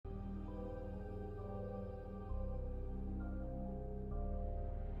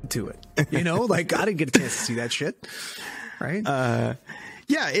to it. You know, like I didn't get a chance to see that shit. Right?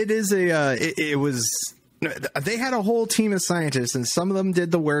 Yeah, it is it was. They had a whole team of scientists, and some of them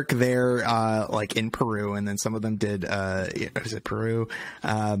did the work there, like in Peru, and then some of them did, was it Peru?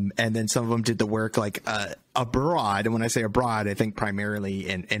 And then some of them did the work like abroad. And when I say abroad, I think primarily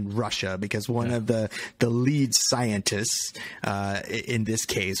in Russia, because one of the lead scientists in this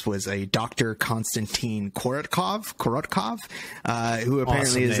case was a Dr. Konstantin Korotkov, who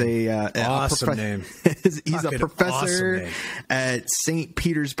apparently is awesome name. He's a professor at St.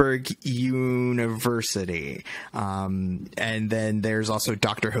 Petersburg University. And then there's also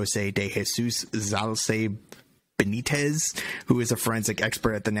Dr. Jose de Jesus Zalce Benitez, who is a forensic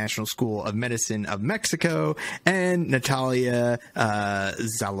expert at the National School of Medicine of Mexico, and Natalia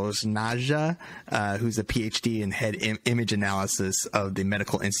Zaloznaja, who's a PhD in head image analysis of the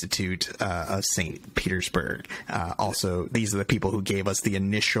Medical Institute of St. Petersburg. Also, these are the people who gave us the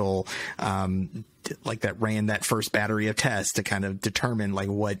initial like that ran that first battery of tests to kind of determine like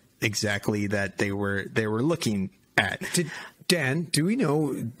what exactly that they were looking at. Dan, do we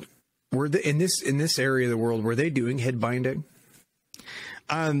know were they in this area of the world, were they doing head binding?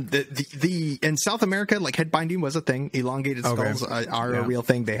 The in South America, like head binding was a thing. Elongated skulls are a real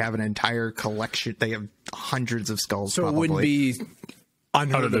thing. They have an entire collection. They have hundreds of skulls. So probably. It wouldn't be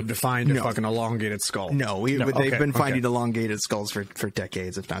unheard of to find a fucking elongated skull. No, they've been finding elongated skulls for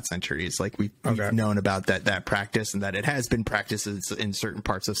decades, if not centuries. Like we've known about that practice, and that it has been practiced in certain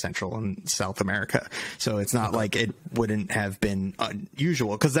parts of Central and South America. So it's not like it wouldn't have been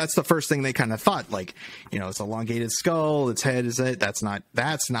unusual, because that's the first thing they kind of thought. Like, you know, it's elongated skull, its head is it. That's not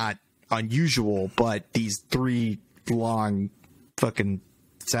unusual. But these three long fucking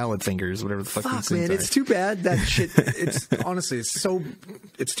salad fingers, whatever the fuck these things man, are. it's too bad that shit. It's honestly,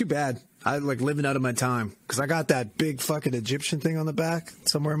 it's too bad. I like living out of my time, because I got that big fucking Egyptian thing on the back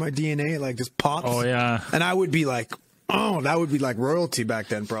somewhere in my DNA. It like just pops. Oh yeah, and I would be like, oh, that would be like royalty back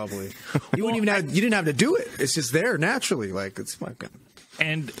then, probably. You wouldn't even have. You didn't have to do it. It's just there naturally. Like it's fucking.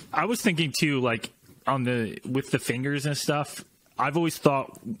 And I was thinking too, like with the fingers and stuff. I've always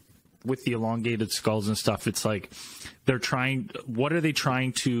thought with the elongated skulls and stuff, it's like what are they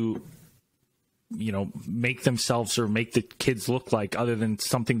trying to, you know, make themselves or make the kids look like, other than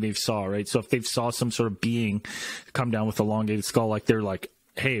something they've saw, right? So if they've saw some sort of being come down with elongated skull, like they're like,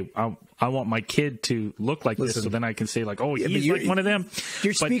 hey, I want my kid to look like this, so then I can say like, oh, he's like one of them.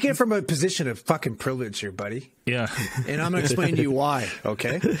 You're speaking from a position of fucking privilege here, buddy. Yeah. And I'm going to explain to you why,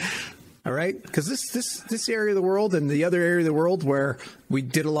 okay? All right? Because this area of the world and the other area of the world where we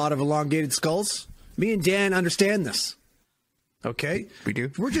did a lot of elongated skulls, me and Dan understand this. Okay? We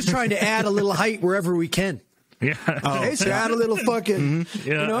do. We're just trying to add a little height wherever we can. Yeah. Okay, so add a little fucking,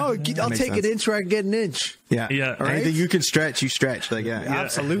 you know, I'll take an inch where I can get an inch. Yeah. Yeah. All right? Anything you can stretch, you stretch. Like, yeah.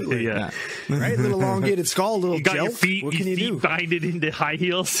 Absolutely. Yeah. Right? A little elongated skull, a little You got gel. your feet, What can you do? binded into high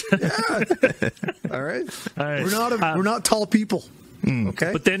heels. Yeah. All right. All right. We're not tall people.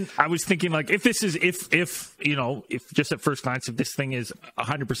 Okay. But then I was thinking, like, if this is, if you know, if just at first glance, if this thing is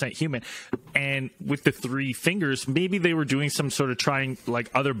 100% human, and with the three fingers, maybe they were doing some sort of trying, like,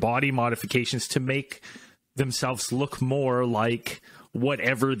 other body modifications to make themselves look more like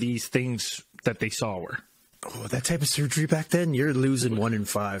whatever these things that they saw were. Oh, that type of surgery back then, you're losing 1 in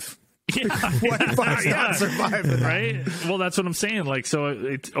 5. Yeah. 1 in 5's not surviving. Right? Well, that's what I'm saying. Like,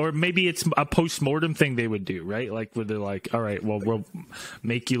 so or maybe it's a post-mortem thing they would do, right? Like, where they're like, all right, well, we'll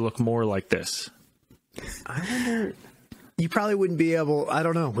make you look more like this. I wonder, you probably wouldn't be able, I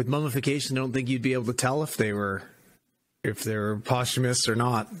don't know, with mummification, I don't think you'd be able to tell if they were posthumous or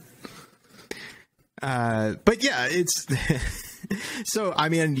not. But yeah, it's so, I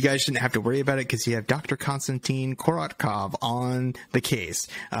mean, you guys shouldn't have to worry about it, because you have Dr. Konstantin Korotkov on the case,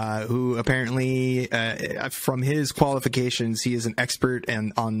 who apparently, from his qualifications, he is an expert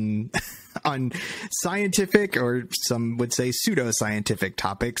on scientific, or some would say pseudoscientific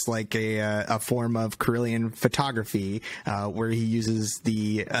topics, like a form of Kirlian photography, where he uses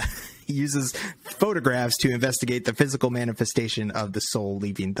he uses photographs to investigate the physical manifestation of the soul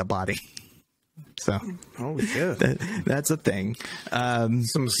leaving the body. So, that's a thing.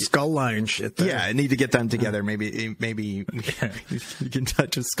 Some skull line shit there. Yeah, I need to get them together. Maybe you can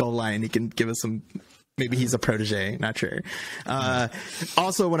touch a skull line. He can give us some. Maybe he's a protege. Not sure.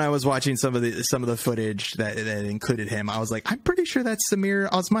 Also, when I was watching some of the footage that included him, I was like, I'm pretty sure that's Samir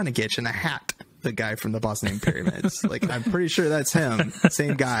Osmanagic in a hat. The guy from the Bosnian pyramids. Like, I'm pretty sure that's him.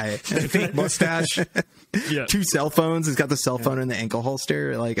 Same guy. Fake mustache. Yeah. 2 cell phones. He's got the cell phone in the ankle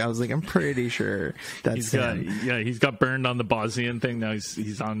holster. Like, I was like, I'm pretty sure that's him. He's got burned on the Bosnian thing. Now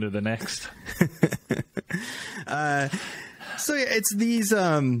he's on to the next. So it's these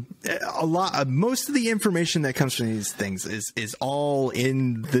most of the information that comes from these things is all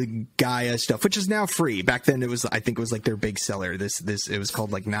in the Gaia stuff, which is now free. Back then I think it was like their big seller. This it was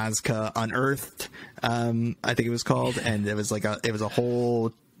called like Nazca Unearthed, I think it was called, and it was a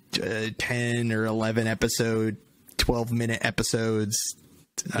whole 10 or 11 episode, 12-minute episodes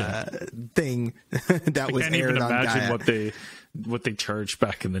thing that was aired on Gaia. I can't even imagine what they charged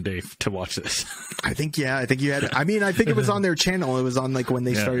back in the day to watch this. I think you had. I mean, I think it was on their channel. It was on like when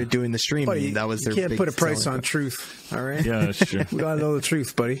they started doing the streaming. Buddy, that was their. You can't big put a price selling on truth. All right. Yeah, that's true. We gotta know the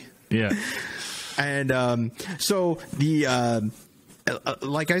truth, buddy. Yeah. And so the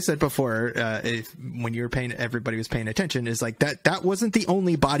like I said before, when you were everybody was paying attention, is like that wasn't the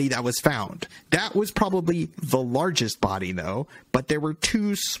only body that was found. That was probably the largest body, though. But there were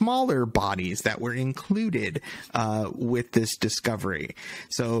two smaller bodies that were included with this discovery.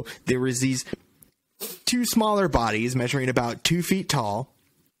 So there was these two smaller bodies measuring about 2 feet tall,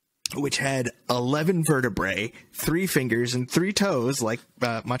 which had 11 vertebrae, 3 fingers, and 3 toes,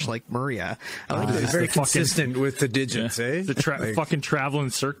 much like Maria. Very consistent with the digits, eh? The fucking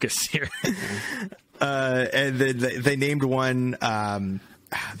traveling circus here. And then they named one.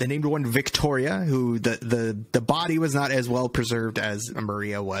 They named one Victoria, who the body was not as well preserved as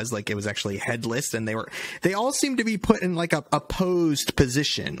Maria was. Like, it was actually headless, and they all seemed to be put in like a posed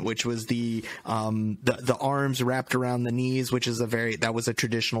position, which was the arms wrapped around the knees, which is that was a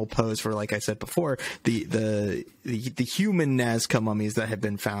traditional pose for, like I said before, the human Nazca mummies that have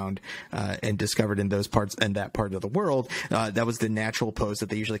been found and discovered in those parts and that part of the world. That was the natural pose that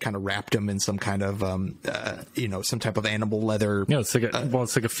they usually kind of wrapped them in some kind of some type of animal leather. Yeah,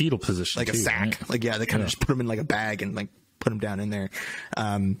 it's like a fetal position, like a sack. Right? Like, yeah, they kind of just put them in like a bag and like put them down in there.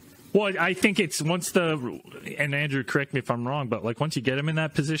 Well, I think it's and Andrew, correct me if I'm wrong, but like once you get them in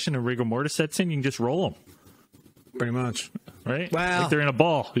that position and rigor mortis sets in, you can just roll them. Pretty much, right? Wow. Like they're in a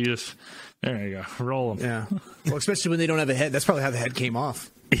ball. There you go, roll them. Yeah. Well, especially when they don't have a head. That's probably how the head came off.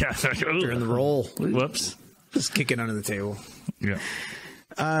 Yeah, they're in the roll. Whoops, just kicking under the table. Yeah.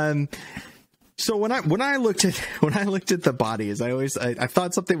 So when I looked at the bodies, I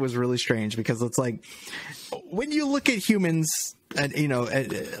thought something was really strange, because it's like when you look at humans and you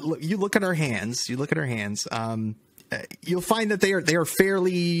look at our hands, you'll find that they are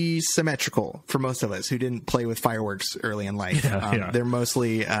fairly symmetrical for most of us who didn't play with fireworks early in life. They're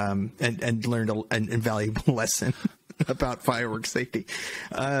mostly and learned an invaluable lesson about fireworks safety.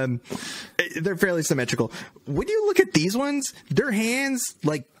 They're fairly symmetrical. When you look at these ones, their hands,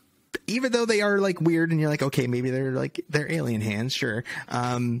 like, even though they are like weird and you're like, okay, maybe they're alien hands, sure.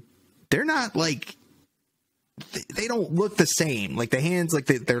 They're not like, they don't look the same. Like the hands, like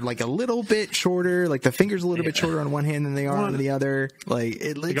they're like a little bit shorter, like the fingers a little bit shorter on one hand than they are on the other. Like,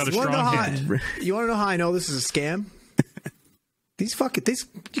 it looks. You want to know how I know this is a scam?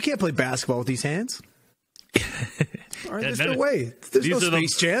 You can't play basketball with these hands. All right, there's no way. There's no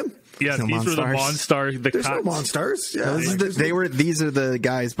Space Jam. Yeah, these were the Monstars. There's no Monstars. Yeah, these are the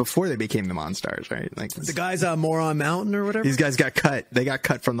guys before they became the Monstars, right? Like the guys on Moron Mountain or whatever. These guys got cut. They got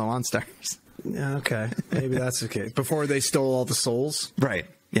cut from the Monstars. Yeah, okay, maybe that's okay. Before they stole all the souls, right?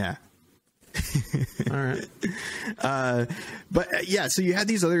 Yeah. All right. But yeah, so you had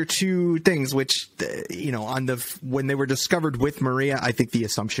these other two things, which when they were discovered with Maria, I think the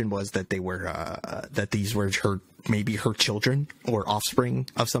assumption was that they were that these were maybe her children or offspring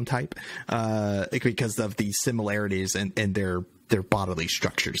of some type, because of the similarities in their bodily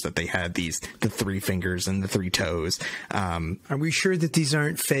structures, that they had the 3 fingers and the 3 toes. Are we sure that these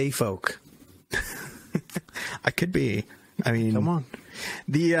aren't Fey folk? I could be. I mean, come on.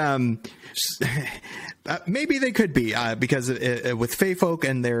 The maybe they could be, because with Fey folk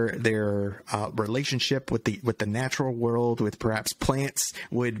and their relationship with the natural world, with perhaps plants,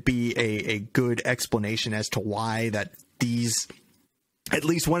 would be a good explanation as to why that these. At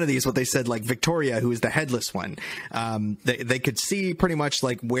least one of these, what they said, like Victoria, who is the headless one, they could see pretty much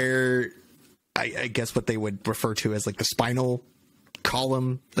like where I guess what they would refer to as like the spinal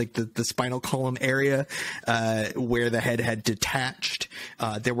column, like the spinal column area, where the head had detached.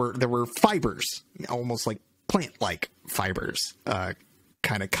 There were fibers, almost like plant-like fibers,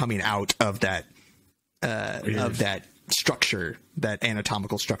 kind of coming out of that structure, that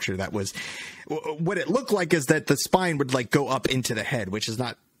anatomical structure. That was what it looked like, is that the spine would like go up into the head, which is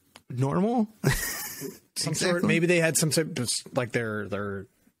not normal. Maybe they had some sort of, like their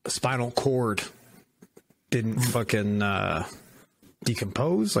spinal cord didn't fucking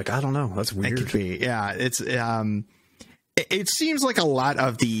decompose. Like, I don't know. That's weird. It could be. Yeah, it's it seems like a lot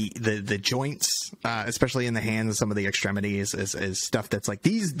of the joints, especially in the hands and some of the extremities, is stuff that's like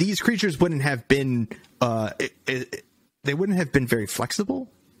these creatures wouldn't have been they wouldn't have been very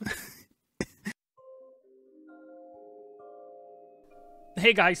flexible.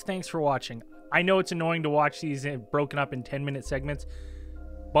 Hey guys, thanks for watching. I know it's annoying to watch these broken up in 10-minute segments,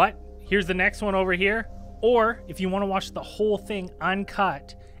 but here's the next one over here. Or if you want to watch the whole thing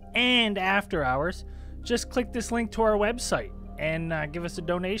uncut and after hours, just click this link to our website and give us a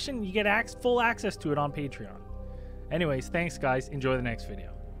donation. You get full access to it on Patreon. Anyways, thanks guys. Enjoy the next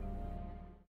video.